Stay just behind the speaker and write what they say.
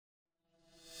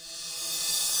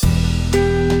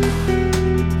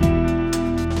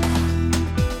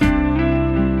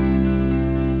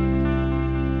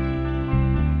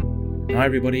Hi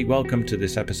everybody, welcome to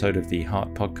this episode of the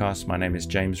Heart Podcast. My name is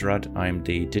James Rudd. I am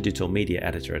the digital media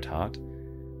editor at Heart.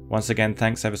 Once again,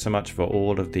 thanks ever so much for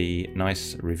all of the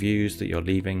nice reviews that you're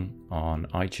leaving on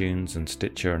iTunes and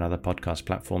Stitcher and other podcast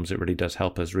platforms. It really does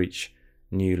help us reach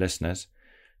new listeners.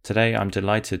 Today I'm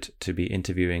delighted to be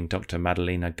interviewing Dr.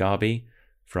 Madalena Garbi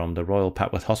from the Royal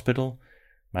Papworth Hospital.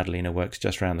 Madalena works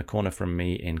just around the corner from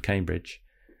me in Cambridge,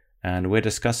 and we're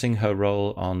discussing her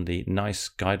role on the NICE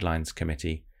Guidelines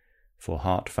Committee for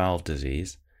heart valve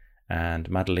disease. And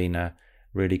Madalena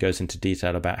really goes into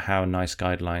detail about how NICE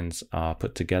guidelines are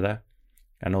put together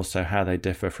and also how they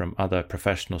differ from other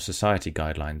professional society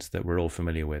guidelines that we're all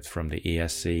familiar with, from the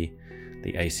ESC,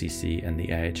 the ACC and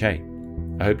the AHA.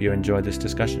 I hope you enjoy this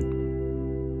discussion.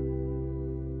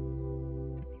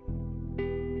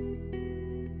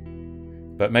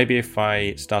 But maybe if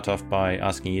I start off by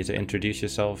asking you to introduce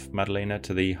yourself, Madalena,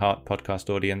 to the Heart Podcast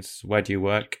audience. Where do you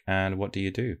work and what do you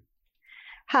do?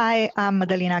 Hi, I'm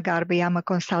Madalena Garbi. I'm a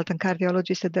consultant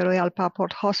cardiologist at the Royal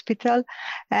Papworth Hospital,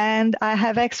 and I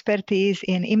have expertise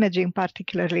in imaging,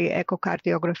 particularly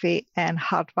echocardiography and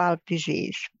heart valve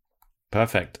disease.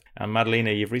 Perfect. And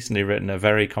Madalena, you've recently written a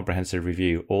very comprehensive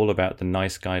review all about the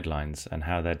NICE guidelines and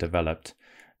how they're developed.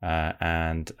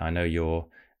 And I know you're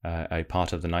a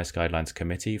part of the NICE Guidelines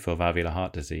Committee for valvular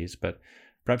heart disease, but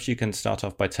perhaps you can start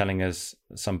off by telling us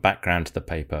some background to the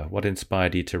paper. What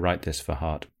inspired you to write this for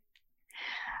Heart?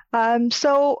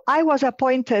 So I was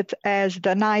appointed as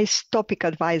the NICE topic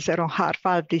advisor on heart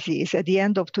valve disease at the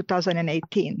end of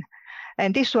 2018.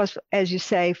 And this was, as you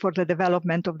say, for the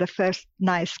development of the first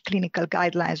NICE clinical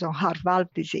guidelines on heart valve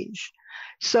disease.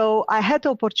 So I had the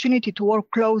opportunity to work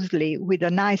closely with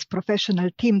a NICE professional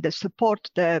team that support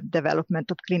the development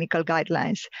of clinical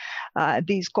guidelines.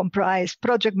 These comprise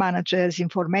project managers,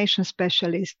 information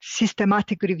specialists,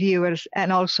 systematic reviewers,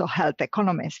 and also health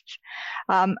economists.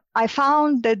 I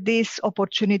found that this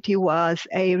opportunity was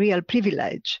a real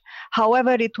privilege.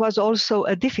 However, it was also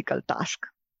a difficult task,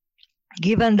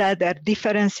 given that there are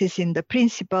differences in the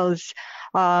principles,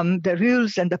 the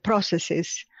rules, and the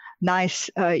processes NICE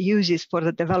uses for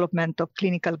the development of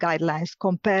clinical guidelines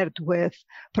compared with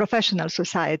professional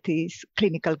societies'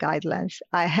 clinical guidelines.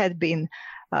 I had been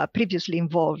previously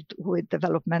involved with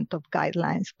development of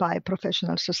guidelines by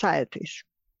professional societies.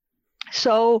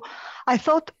 So I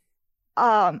thought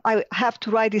I have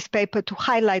to write this paper to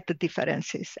highlight the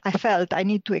differences. I felt I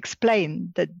need to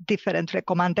explain the different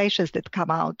recommendations that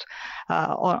come out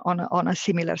on a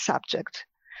similar subject.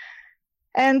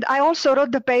 And I also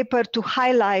wrote the paper to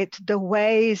highlight the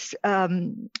ways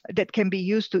that can be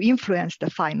used to influence the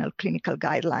final clinical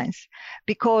guidelines,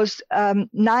 because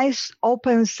NICE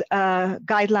opens the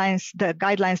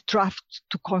guidelines draft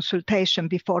to consultation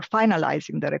before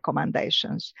finalizing the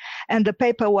recommendations. And the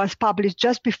paper was published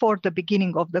just before the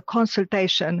beginning of the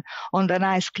consultation on the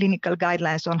NICE clinical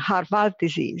guidelines on heart valve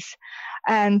disease.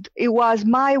 And it was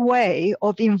my way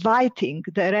of inviting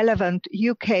the relevant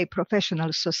UK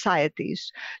professional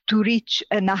societies to reach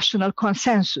a national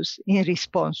consensus in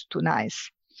response to NICE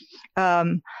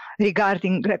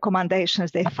regarding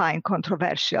recommendations they find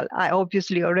controversial. I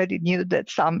obviously already knew that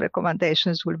some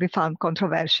recommendations will be found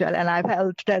controversial, and I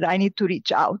felt that I need to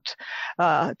reach out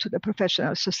to the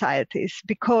professional societies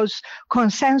because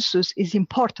consensus is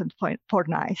important for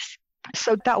NICE.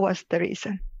 So that was the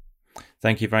reason.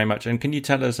 Thank you very much. And can you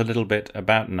tell us a little bit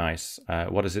about NICE?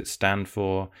 What does it stand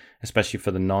for, especially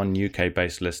for the non-UK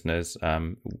based listeners?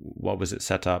 What was it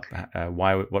set up?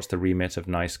 What's the remit of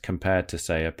NICE compared to,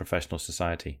 say, a professional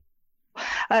society?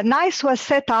 NICE was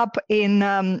set up in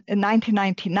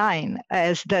 1999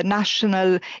 as the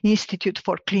National Institute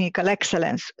for Clinical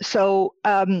Excellence. So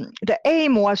the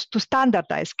aim was to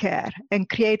standardize care and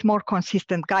create more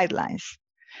consistent guidelines.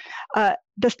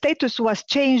 The status was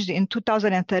changed in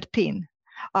 2013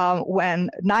 when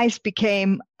NICE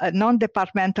became a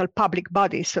non-departmental public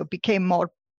body, so became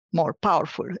more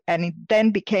powerful, and it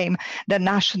then became the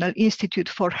National Institute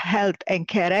for Health and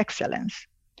Care Excellence.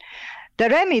 The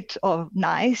remit of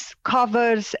NICE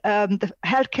covers the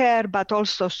healthcare, but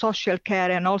also social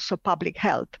care and also public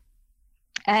health.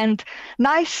 And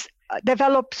NICE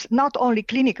develops not only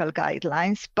clinical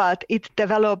guidelines, but it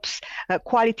develops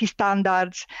quality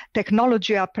standards,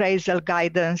 technology appraisal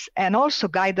guidance, and also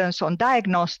guidance on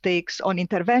diagnostics, on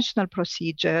interventional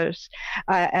procedures,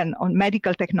 and on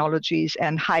medical technologies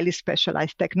and highly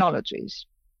specialized technologies.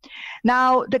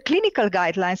 Now, the clinical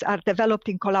guidelines are developed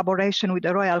in collaboration with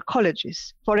the Royal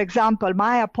Colleges. For example,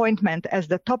 my appointment as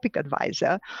the topic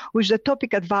advisor, which the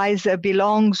topic advisor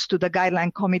belongs to the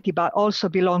guideline committee, but also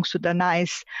belongs to the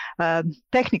NICE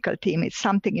technical team. It's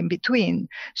something in between.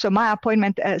 So my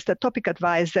appointment as the topic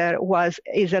advisor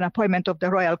is an appointment of the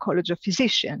Royal College of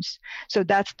Physicians. So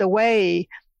that's the way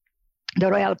the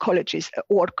Royal Colleges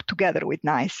work together with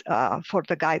NICE for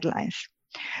the guidelines.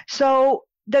 So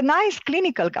the NICE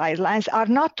clinical guidelines are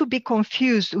not to be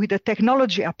confused with the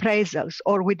technology appraisals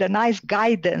or with the NICE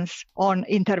guidance on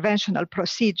interventional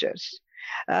procedures.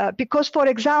 Because, for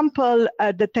example,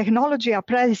 the technology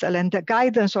appraisal and the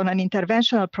guidance on an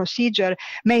interventional procedure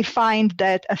may find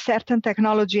that a certain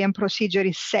technology and procedure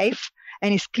is safe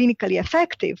and is clinically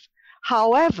effective.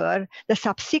 However, the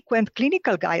subsequent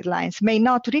clinical guidelines may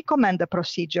not recommend the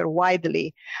procedure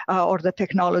widely or the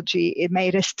technology. It may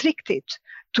restrict it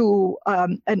to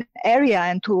an area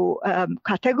and to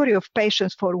category of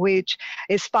patients for which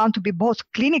is found to be both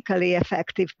clinically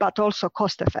effective but also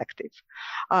cost effective.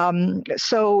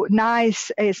 So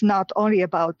NICE is not only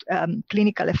about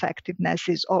clinical effectiveness,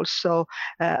 it's also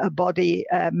a body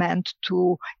meant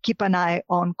to keep an eye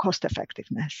on cost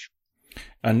effectiveness.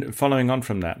 And following on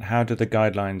from that, how do the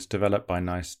guidelines developed by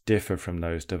NICE differ from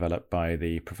those developed by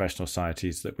the professional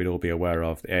societies that we'd all be aware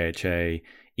of, the AHA,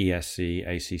 ESC,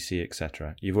 ACC,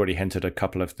 etc.? You've already hinted a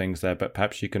couple of things there, but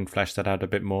perhaps you can flesh that out a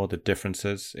bit more, the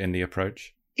differences in the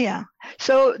approach? Yeah.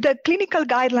 So the clinical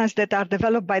guidelines that are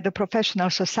developed by the professional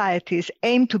societies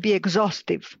aim to be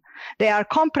exhaustive. They are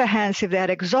comprehensive, they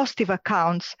are exhaustive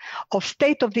accounts of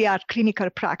state-of-the-art clinical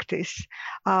practice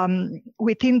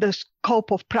within the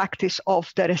scope of practice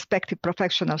of the respective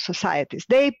professional societies.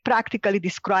 They practically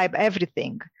describe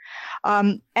everything.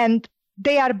 And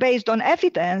they are based on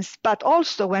evidence, but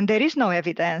also when there is no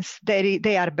evidence,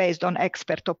 they are based on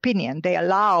expert opinion. They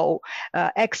allow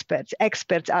experts.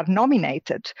 Experts are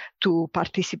nominated to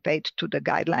participate to the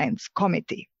guidelines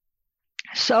committee.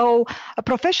 So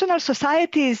professional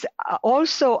societies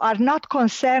also are not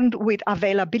concerned with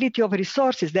availability of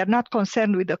resources. They're not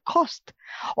concerned with the cost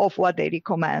of what they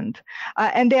recommend.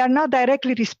 And they are not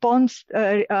directly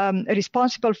responsible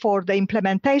for the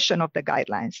implementation of the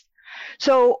guidelines.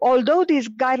 So although these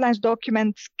guidelines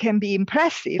documents can be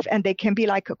impressive and they can be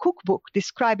like a cookbook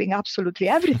describing absolutely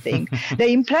everything,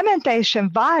 the implementation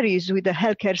varies with the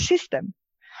healthcare system.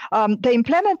 The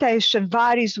implementation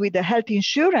varies with the health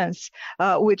insurance,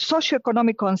 with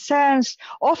socioeconomic concerns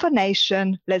of a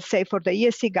nation. Let's say for the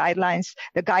ESC guidelines,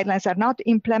 the guidelines are not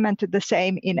implemented the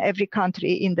same in every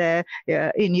country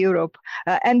in Europe.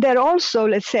 And they're also,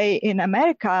 let's say in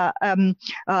America,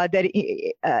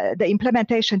 the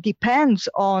implementation depends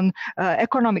on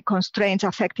economic constraints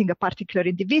affecting a particular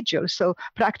individual. So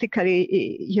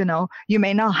practically, you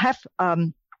may not have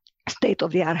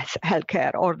state-of-the-art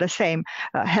healthcare or the same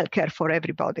healthcare for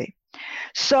everybody.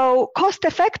 So cost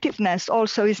effectiveness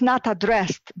also is not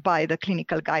addressed by the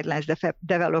clinical guidelines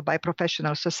developed by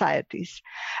professional societies.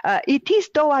 It is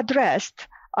though addressed,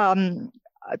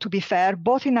 to be fair,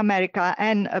 both in America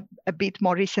and a bit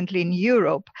more recently in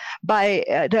Europe by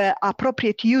the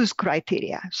appropriate use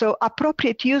criteria. So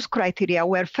appropriate use criteria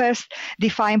were first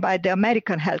defined by the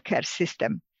American healthcare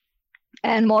system.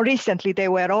 And more recently, they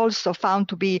were also found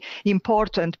to be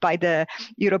important by the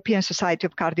European Society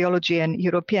of Cardiology and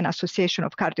European Association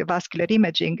of Cardiovascular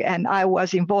Imaging. And I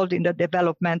was involved in the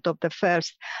development of the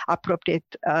first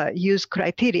appropriate use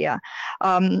criteria,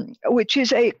 which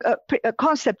is a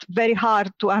concept very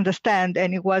hard to understand.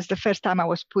 And it was the first time I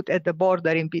was put at the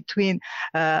border in between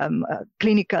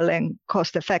clinical and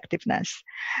cost effectiveness.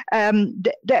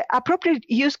 The appropriate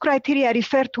use criteria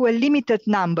refer to a limited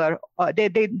number.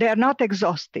 They are not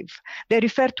exhaustive. They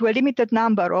refer to a limited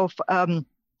number of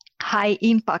high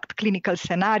impact clinical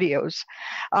scenarios.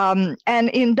 And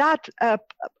in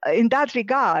that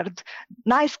regard,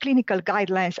 NICE clinical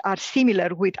guidelines are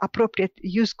similar with appropriate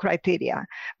use criteria,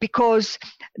 because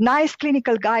NICE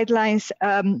clinical guidelines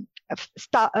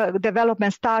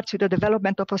development starts with the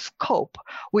development of a scope,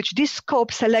 which this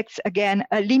scope selects again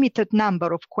a limited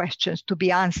number of questions to be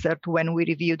answered when we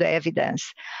review the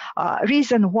evidence.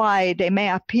 Reason why they may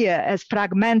appear as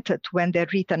fragmented when they're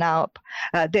written up.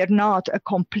 They're not a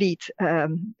complete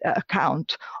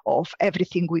account of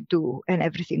everything we do and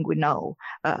everything we know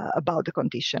about the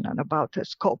condition and about the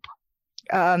scope.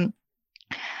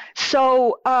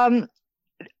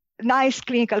 NICE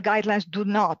clinical guidelines do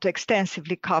not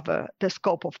extensively cover the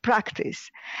scope of practice.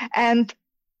 And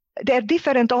they're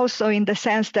different also in the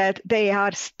sense that they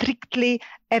are strictly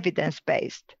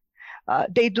evidence-based.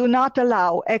 They do not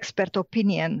allow expert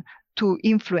opinion to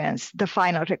influence the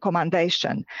final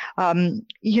recommendation.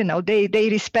 They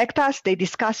respect us, they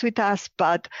discuss with us,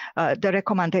 but the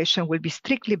recommendation will be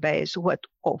strictly based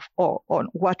on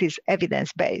what is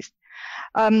evidence-based.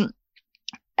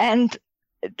 And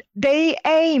they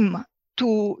aim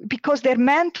to, because they're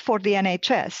meant for the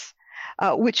NHS,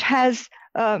 which has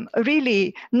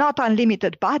really not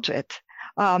unlimited budget.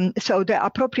 So the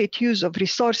appropriate use of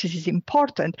resources is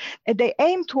important. And they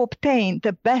aim to obtain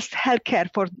the best healthcare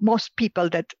for most people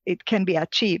that it can be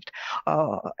achieved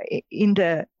in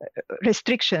the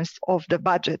restrictions of the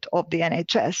budget of the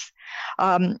NHS.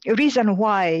 Reason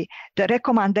why the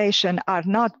recommendations are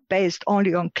not based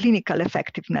only on clinical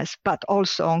effectiveness, but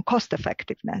also on cost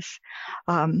effectiveness.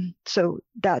 So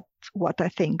that's what I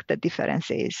think the difference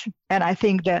is. And I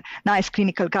think the NICE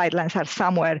clinical guidelines are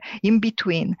somewhere in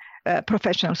between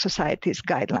professional societies'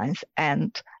 guidelines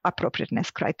and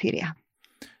appropriateness criteria.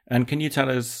 And can you tell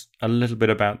us a little bit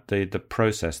about the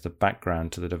process, the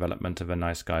background to the development of a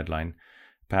NICE guideline,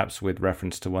 perhaps with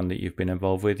reference to one that you've been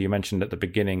involved with? You mentioned at the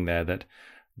beginning there that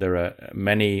there are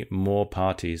many more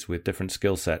parties with different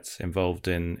skill sets involved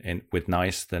with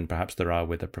NICE than perhaps there are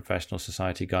with a professional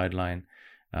society guideline,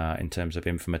 in terms of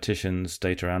informaticians,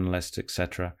 data analysts,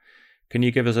 etc. Can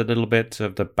you give us a little bit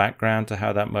of the background to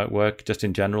how that might work, just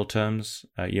in general terms?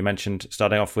 You mentioned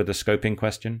starting off with a scoping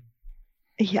question.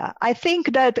 Yeah, I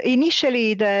think that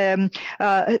initially the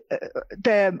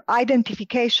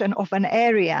identification of an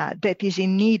area that is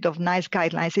in need of NICE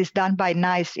guidelines is done by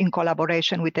NICE in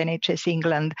collaboration with NHS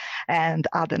England and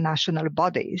other national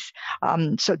bodies.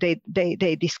 So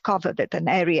they discovered that an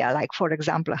area like, for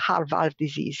example, heart valve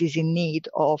disease is in need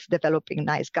of developing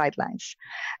NICE guidelines.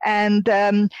 And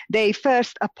they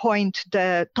first appoint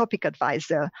the topic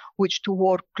advisor, which to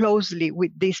work closely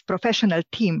with this professional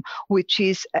team, which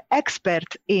is expert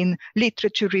in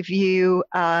literature review,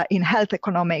 in health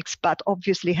economics, but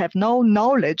obviously have no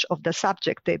knowledge of the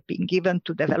subject they've been given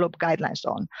to develop guidelines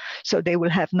on. So they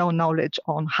will have no knowledge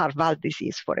on heart valve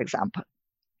disease, for example.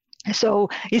 So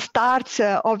it starts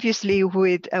obviously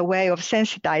with a way of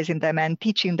sensitizing them and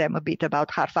teaching them a bit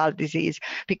about heart valve disease,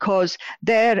 because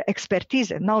their expertise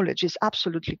and knowledge is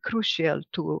absolutely crucial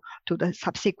to the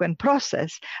subsequent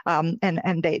process.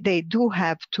 And they do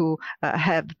have to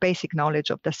have basic knowledge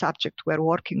of the subject we're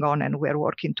working on and we're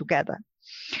working together.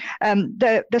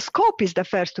 The scope is the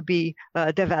first to be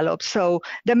developed. So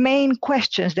the main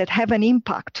questions that have an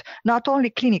impact, not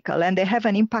only clinical, and they have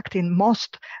an impact in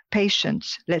most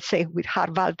patients, let's say with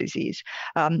heart valve disease,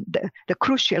 the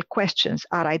crucial questions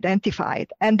are identified,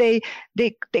 and they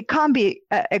can't be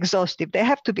exhaustive. They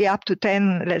have to be up to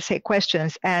 10, let's say,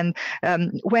 questions. And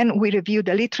when we review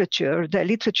the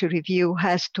literature review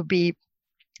has to be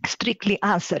strictly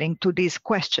answering to these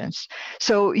questions.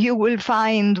 So you will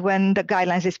find when the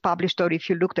guidelines is published, or if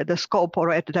you looked at the scope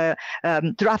or at the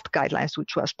draft guidelines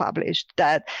which was published,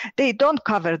 that they don't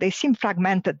cover, they seem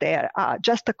fragmented. They are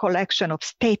just a collection of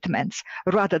statements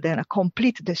rather than a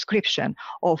complete description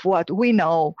of what we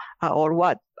know or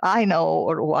what I know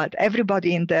or what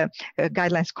everybody in the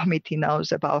guidelines committee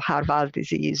knows about heart valve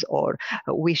disease or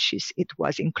wishes it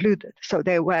was included. So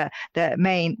they were the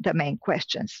main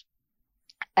questions.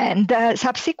 And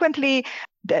subsequently,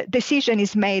 the decision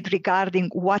is made regarding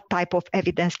what type of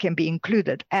evidence can be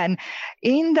included. And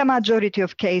in the majority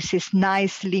of cases,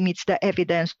 NICE limits the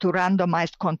evidence to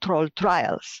randomized controlled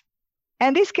trials.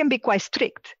 And this can be quite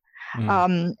strict.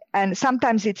 And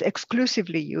sometimes it's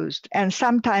exclusively used, and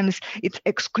sometimes it's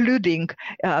excluding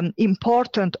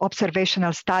important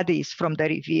observational studies from the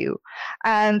review.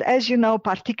 And as you know,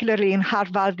 particularly in heart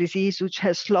valve disease, which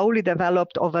has slowly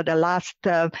developed over the last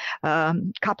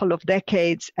couple of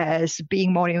decades as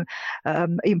being more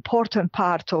important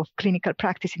part of clinical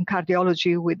practice in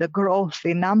cardiology, with the growth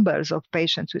in numbers of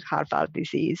patients with heart valve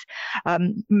disease,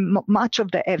 much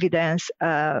of the evidence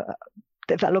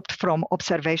developed from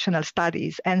observational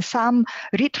studies, and some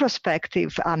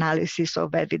retrospective analysis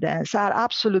of evidence are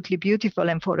absolutely beautiful,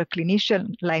 and for a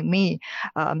clinician like me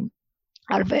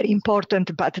are very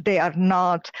important, but they are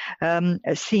not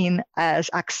seen as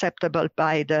acceptable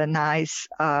by the NICE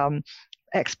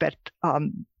expert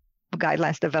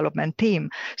guidelines development team.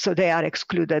 So they are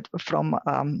excluded from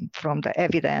the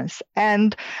evidence.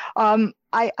 And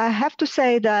I have to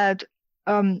say that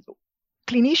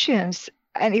clinicians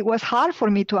and it was hard for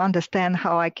me to understand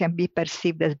how I can be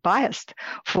perceived as biased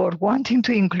for wanting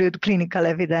to include clinical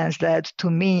evidence that, to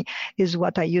me, is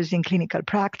what I use in clinical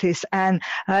practice. And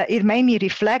it made me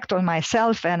reflect on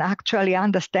myself and actually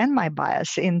understand my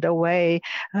bias in the way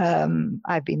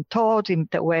I've been taught, in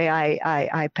the way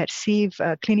I perceive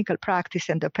clinical practice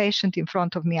and the patient in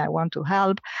front of me I want to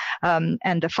help,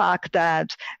 and the fact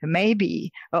that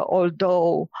maybe,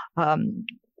 although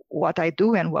what I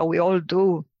do and what we all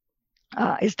do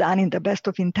is done in the best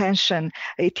of intention,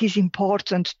 it is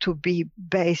important to be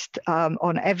based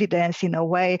on evidence in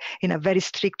a very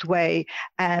strict way.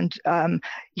 And,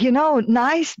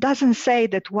 NICE doesn't say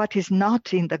that what is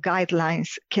not in the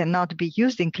guidelines cannot be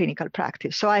used in clinical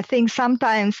practice. So I think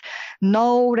sometimes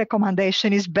no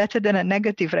recommendation is better than a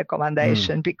negative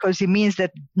recommendation, because it means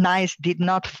that NICE did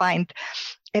not find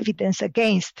evidence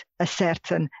against a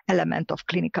certain element of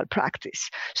clinical practice.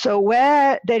 So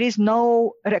where there is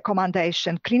no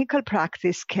recommendation, clinical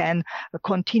practice can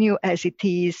continue as it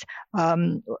is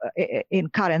in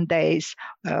current days,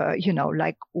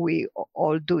 like we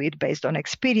all do it based on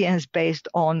experience, based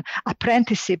on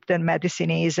apprenticeship that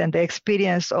medicine is, and the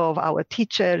experience of our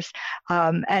teachers,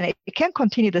 and it can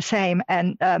continue the same.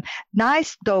 And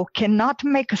NICE, though, cannot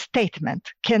make a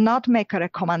statement, cannot make a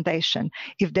recommendation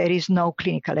if there is no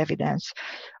clinical evidence.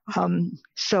 I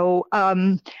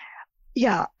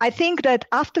think that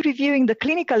after reviewing the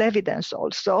clinical evidence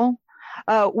also,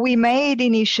 we made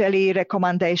initially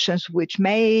recommendations which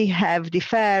may have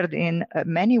differed in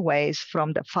many ways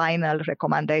from the final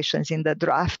recommendations in the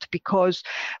draft, because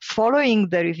following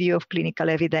the review of clinical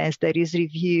evidence, there is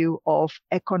review of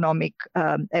economic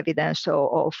evidence,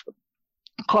 of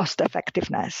cost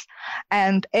effectiveness,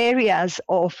 and areas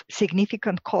of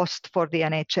significant cost for the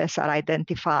NHS are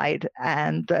identified,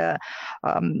 and the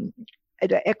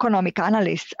economic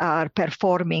analysts are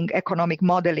performing economic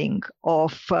modeling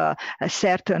of a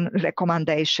certain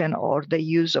recommendation or the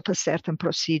use of a certain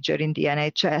procedure in the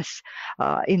NHS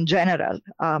in general,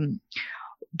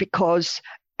 because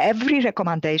every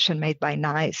recommendation made by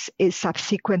NICE is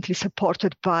subsequently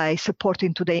supported by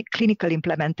supporting to the clinical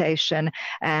implementation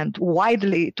and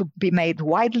to be made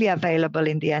widely available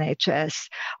in the NHS.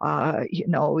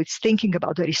 It's thinking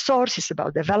about the resources,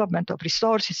 about development of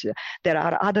resources. There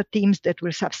are other teams that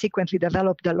will subsequently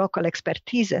develop the local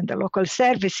expertise and the local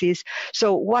services.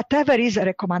 So whatever is a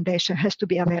recommendation has to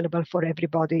be available for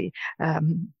everybody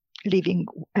living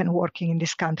and working in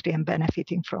this country and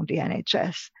benefiting from the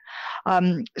NHS.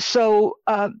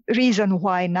 Reason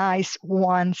why NICE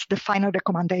wants the final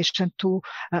recommendation to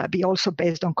be also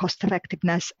based on cost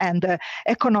effectiveness, and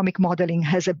economic modeling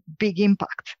has a big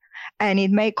impact. And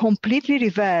it may completely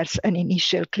reverse an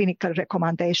initial clinical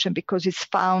recommendation, because it's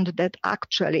found that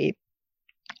actually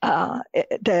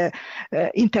the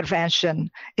intervention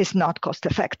is not cost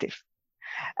effective.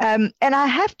 And I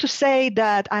have to say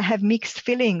that I have mixed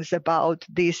feelings about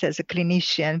this as a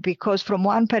clinician, because from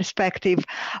one perspective,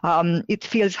 it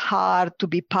feels hard to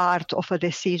be part of a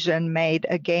decision made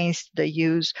against the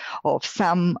use of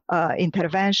some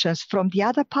interventions. From the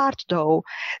other part, though,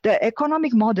 the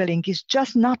economic modeling is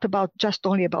not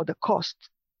only about the cost.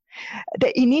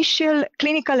 The initial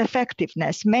clinical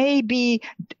effectiveness may be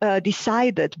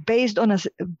decided based on a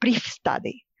brief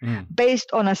study.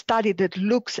 Based on a study that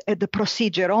looks at the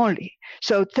procedure only.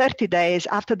 So 30 days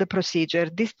after the procedure,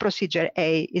 this procedure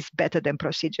A is better than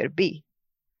procedure B.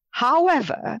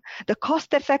 However, the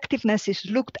cost effectiveness is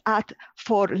looked at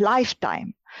for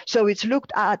lifetime. So it's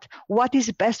looked at what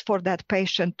is best for that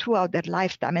patient throughout their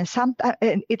lifetime. And sometimes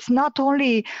it's not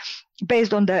only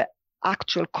based on the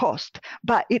actual cost,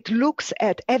 but it looks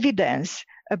at evidence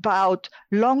about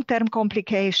long-term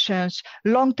complications,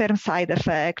 long-term side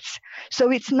effects.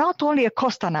 So it's not only a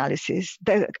cost analysis.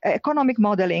 The economic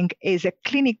modeling is a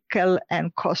clinical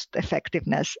and cost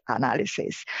effectiveness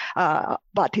analysis,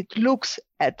 but it looks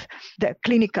at the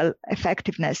clinical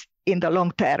effectiveness in the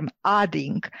long term,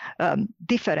 adding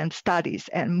different studies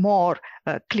and more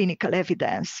clinical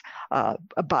evidence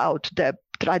about the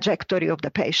trajectory of the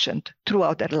patient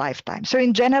throughout their lifetime. So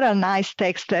in general, NICE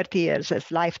takes 30 years as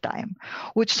lifetime,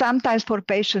 which sometimes for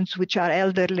patients which are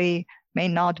elderly may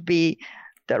not be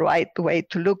the right way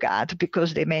to look at,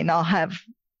 because they may not have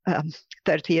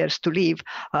 30 years to live.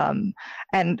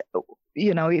 And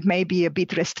it may be a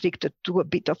bit restricted to a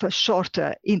bit of a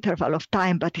shorter interval of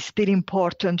time, but it's still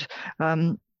important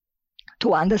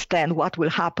to understand what will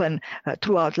happen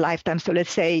throughout lifetime. So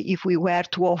let's say if we were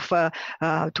to offer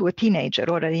to a teenager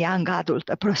or a young adult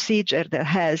a procedure that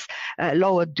has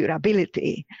lower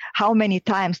durability, how many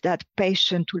times that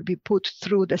patient will be put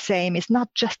through the same. It's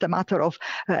not just a matter of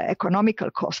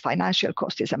economical cost, financial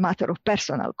cost, it's a matter of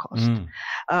personal cost.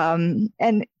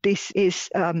 And this is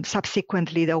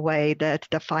subsequently the way that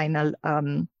the final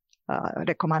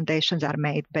recommendations are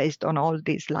made based on all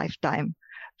these lifetime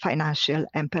financial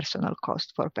and personal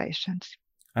costs for patients.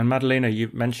 And Maddalena,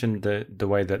 you've mentioned the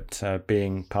way that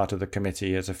being part of the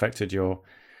committee has affected your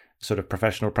sort of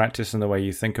professional practice and the way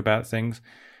you think about things.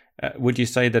 Would you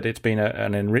say that it's been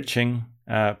an enriching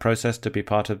process to be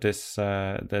part of this,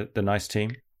 the NICE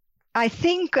team? I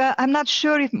think I'm not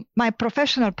sure if my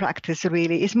professional practice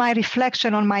really is my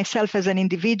reflection on myself as an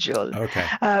individual. Okay.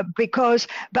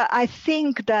 But I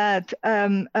think that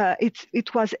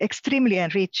it was extremely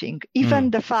enriching.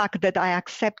 Even the fact that I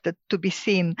accepted to be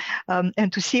seen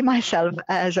and to see myself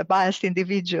as a biased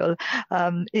individual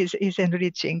is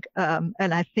enriching. And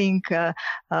I think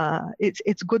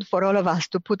it's good for all of us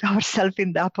to put ourselves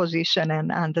in that position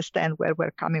and understand where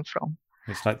we're coming from.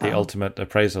 It's like the ultimate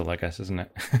appraisal, I guess, isn't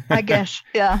it? I guess,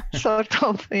 yeah, sort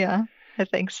of, yeah, I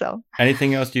think so.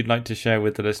 Anything else you'd like to share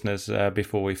with the listeners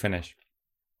before we finish?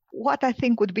 What I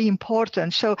think would be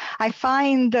important. So I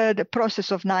find the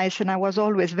process of NICE, and I was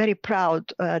always very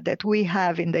proud that we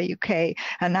have in the UK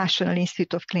a National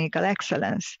Institute of Clinical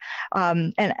Excellence.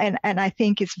 And I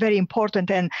think it's very important.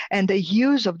 And the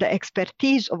use of the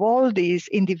expertise of all these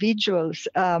individuals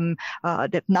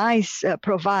that NICE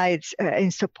provides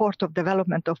in support of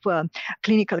development of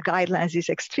clinical guidelines is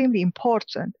extremely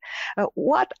important.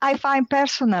 What I find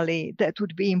personally that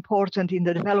would be important in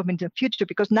the development in the future,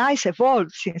 because NICE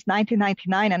evolved since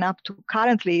 1999 and up to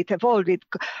currently, it evolved. It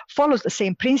follows the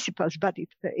same principles, but it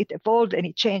evolved and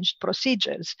it changed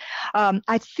procedures.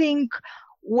 I think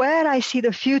where I see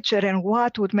the future and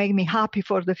what would make me happy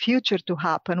for the future to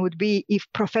happen would be if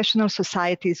professional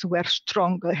societies were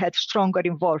stronger, had stronger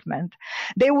involvement.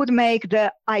 They would make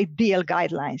the ideal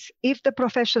guidelines. If the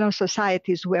professional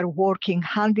societies were working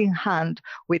hand in hand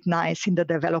with NICE in the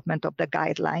development of the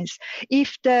guidelines,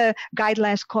 if the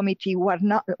guidelines committee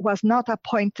was not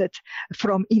appointed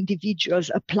from individuals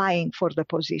applying for the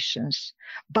positions,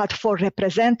 but for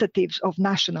representatives of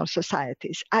national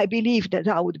societies, I believe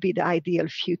that would be the ideal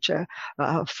future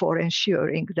for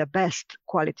ensuring the best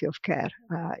quality of care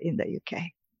in the UK.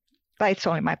 But it's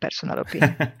only my personal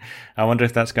opinion. I wonder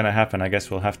if that's going to happen. I guess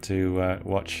we'll have to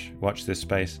watch this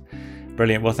space.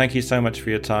 Brilliant. Well, thank you so much for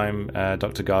your time,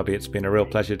 Dr. Garbi. It's been a real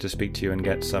pleasure to speak to you and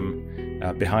get some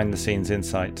behind-the-scenes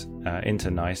insight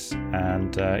into NICE.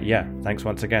 And thanks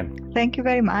once again. Thank you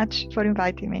very much for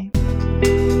inviting me.